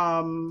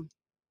 um,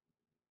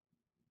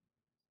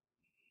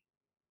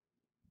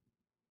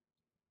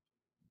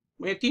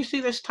 if you see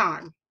this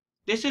time,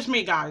 this is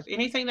me, guys.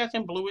 Anything that's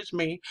in blue is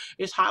me.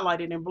 It's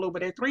highlighted in blue.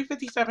 But at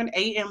 3:57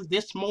 a.m.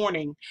 this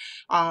morning,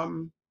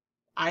 um,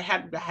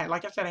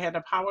 like I said, I had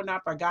a power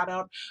nap. I got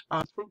up,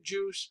 fruit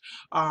juice,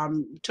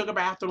 took a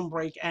bathroom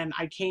break, and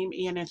I came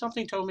in and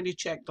something told me to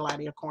check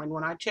Gladiacoin.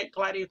 When I checked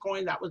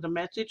Gladiacoin, that was the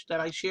message that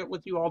I shared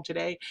with you all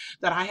today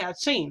that I had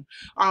seen.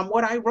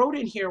 What I wrote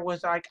in here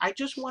was like, I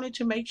just wanted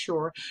to make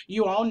sure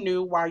you all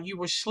knew while you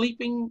were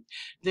sleeping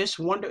and it's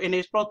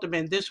supposed to have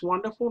been this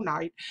wonderful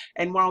night,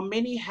 and while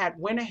many had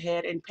went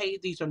ahead and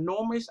paid these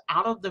enormous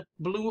out of the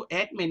blue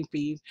admin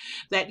fees,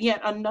 that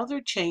yet another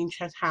change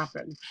has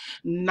happened.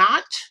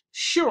 Not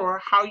sure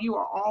how you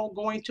are all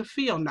going to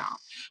feel now,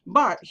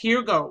 but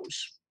here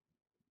goes.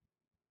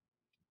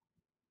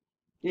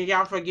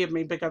 Y'all forgive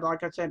me because,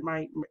 like I said,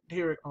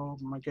 here. Oh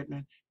my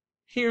goodness.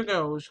 Here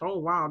goes. Oh,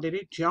 wow. Did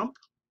it jump?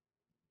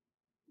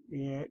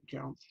 Yeah, it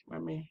jumped.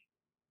 Let me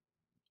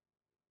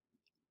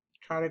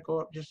try to go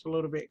up just a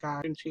little bit,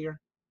 guys, here.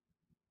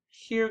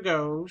 Here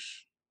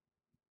goes.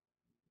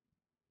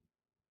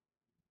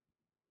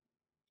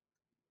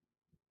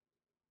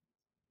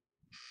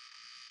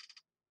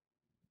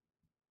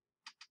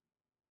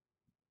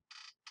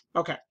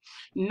 Okay.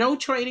 No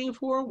trading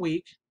for a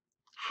week.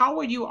 How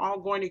are you all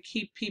going to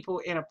keep people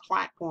in a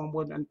platform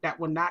that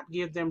will not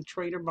give them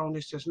trader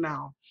bonuses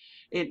now?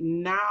 It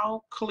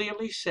now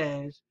clearly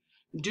says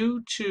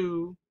due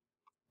to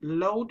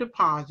low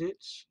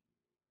deposits.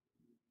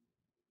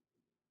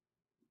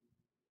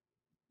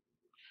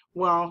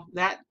 What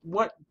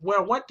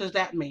does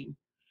that mean?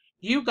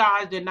 You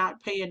guys did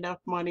not pay enough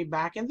money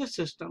back in the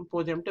system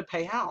for them to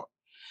pay out.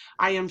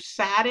 I am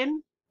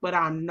saddened, but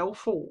I'm no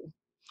fool.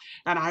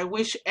 And I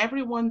wish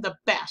everyone the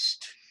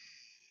best.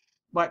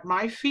 But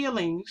my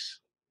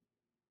feelings,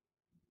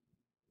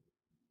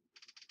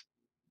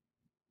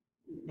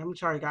 I'm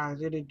sorry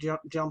guys, it had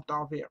jumped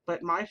off here.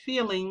 But my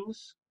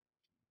feelings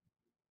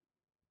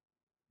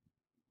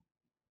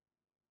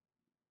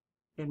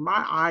and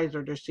my eyes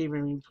are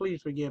deceiving me.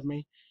 Please forgive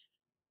me.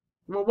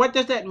 Well, what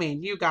does that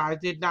mean? You guys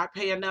did not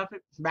pay enough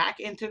back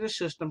into the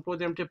system for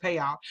them to pay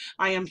out.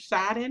 I am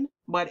saddened,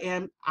 but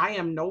I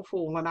am no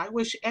fool, and I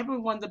wish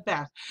everyone the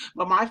best.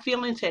 But my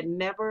feelings had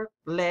never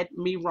led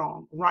me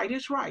wrong. Right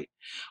is right.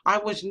 I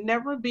was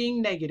never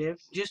being negative,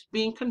 just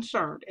being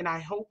concerned, and I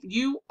hope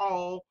you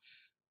all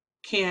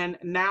can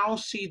now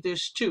see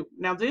this too.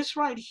 Now, this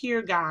right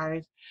here,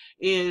 guys,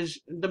 is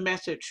the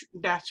message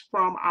that's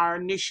from our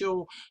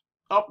initial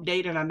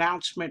update and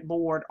announcement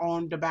board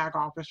on the back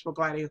office for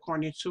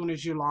Gladiacoin as soon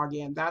as you log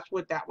in. That's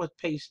what that was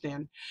pasted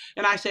in.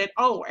 And I said,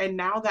 oh, and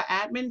now the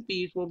admin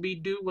fees will be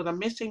due with a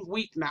missing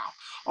week now.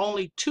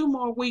 Only 2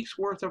 more weeks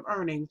worth of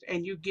earnings,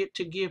 and you get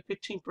to give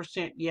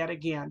 15% yet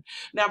again.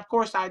 Now, of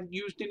course, I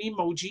used an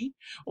emoji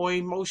or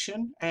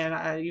emotion,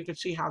 and you can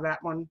see how that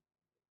one,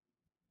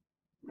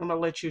 I'm gonna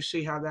let you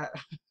see how that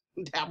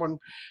that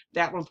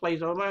one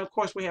plays over. And of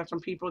course, we have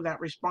some people that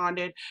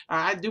responded.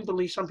 I do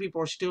believe some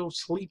people are still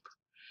asleep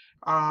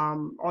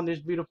on this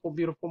beautiful,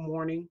 beautiful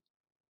morning.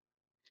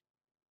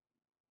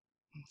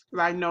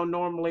 I know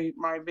normally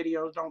my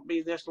videos don't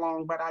be this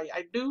long, but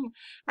I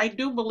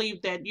do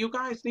believe that you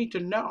guys need to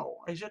know,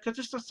 because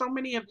there's so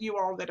many of you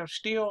all that are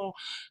still,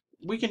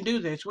 we can do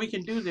this, we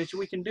can do this,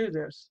 we can do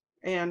this.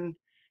 And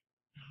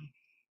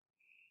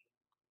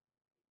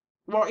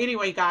well,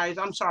 anyway, guys,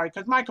 I'm sorry,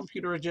 because my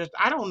computer is just,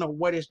 I don't know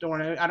what it's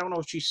doing. I don't know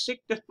if she's sick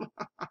this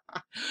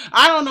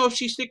I don't know if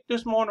she's sick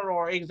this morning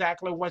or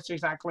exactly what's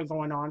exactly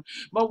going on.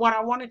 But what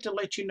I wanted to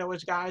let you know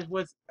is, guys,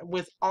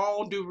 with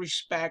all due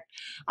respect,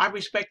 I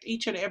respect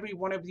each and every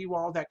one of you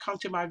all that come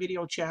to my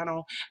video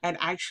channel and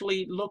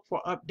actually look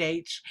for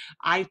updates.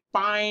 I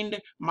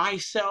find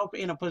myself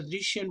in a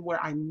position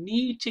where I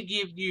need to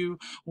give you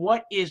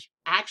what is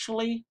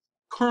actually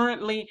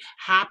currently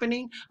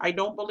happening. I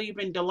don't believe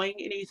in delaying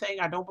anything.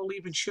 I don't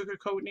believe in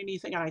sugarcoating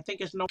anything. And I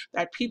think it's no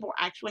that people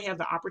actually have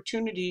the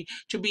opportunity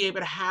to be able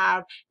to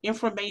have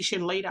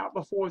information laid out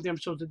before them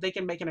so that they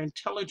can make an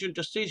intelligent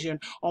decision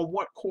on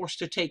what course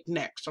to take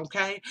next.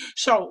 Okay.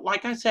 So,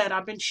 like I said,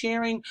 I've been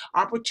sharing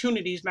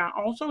opportunities. Now,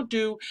 I also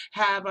do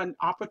have an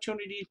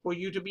opportunity for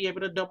you to be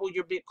able to double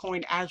your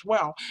Bitcoin as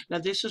well. Now,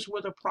 this is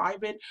with a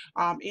private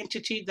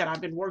entity that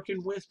I've been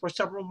working with for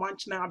several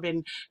months now. I've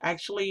been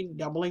actually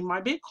doubling my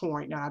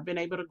Bitcoin. Now, I've been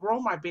able to grow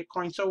my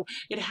Bitcoin. So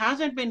it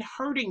hasn't been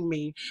hurting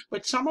me,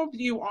 but some of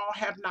you all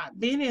have not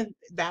been in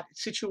that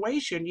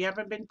situation. You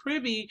haven't been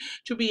privy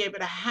to be able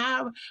to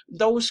have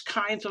those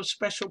kinds of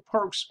special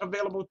perks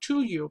available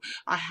to you.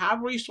 I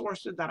have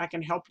resources that I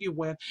can help you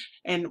with.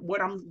 And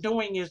what I'm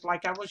doing is,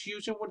 like I was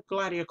using with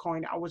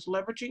Gladiacoin, I was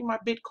leveraging my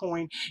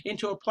Bitcoin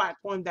into a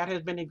platform that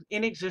has been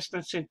in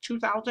existence since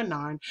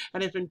 2009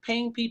 and has been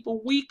paying people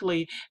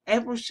weekly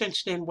ever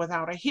since then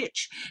without a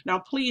hitch. Now,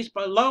 please,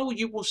 below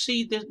you will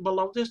see this,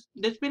 below this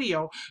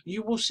video,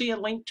 you will see a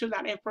link to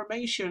that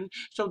information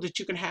so that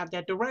you can have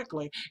that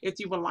directly. If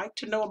you would like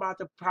to know about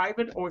the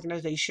private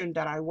organization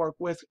that I work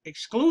with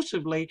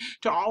exclusively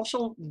to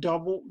also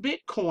double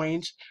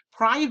Bitcoins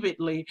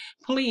privately,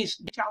 please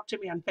reach out to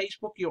me on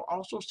Facebook. You'll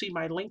also see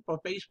my link for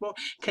Facebook.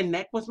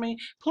 Connect with me.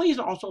 Please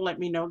also let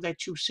me know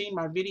that you've seen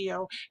my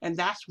video and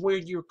that's where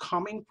you're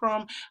coming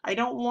from. I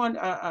don't want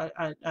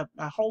a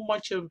whole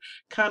bunch of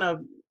kind of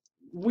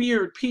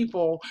weird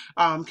people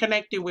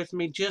connected with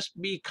me just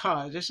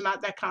because. It's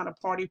not that kind of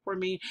party for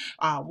me.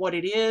 What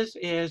it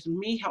is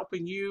me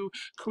helping you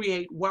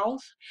create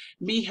wealth,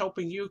 me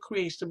helping you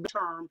create some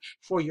term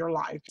for your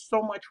life.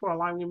 So much for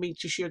allowing me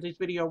to share this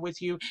video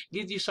with you,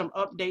 give you some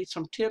updates,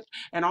 some tips,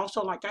 and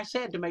also, like I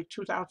said, to make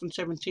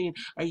 2017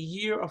 a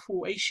year of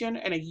fruition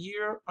and a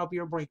year of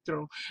your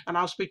breakthrough. And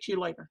I'll speak to you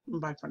later.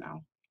 Bye for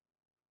now.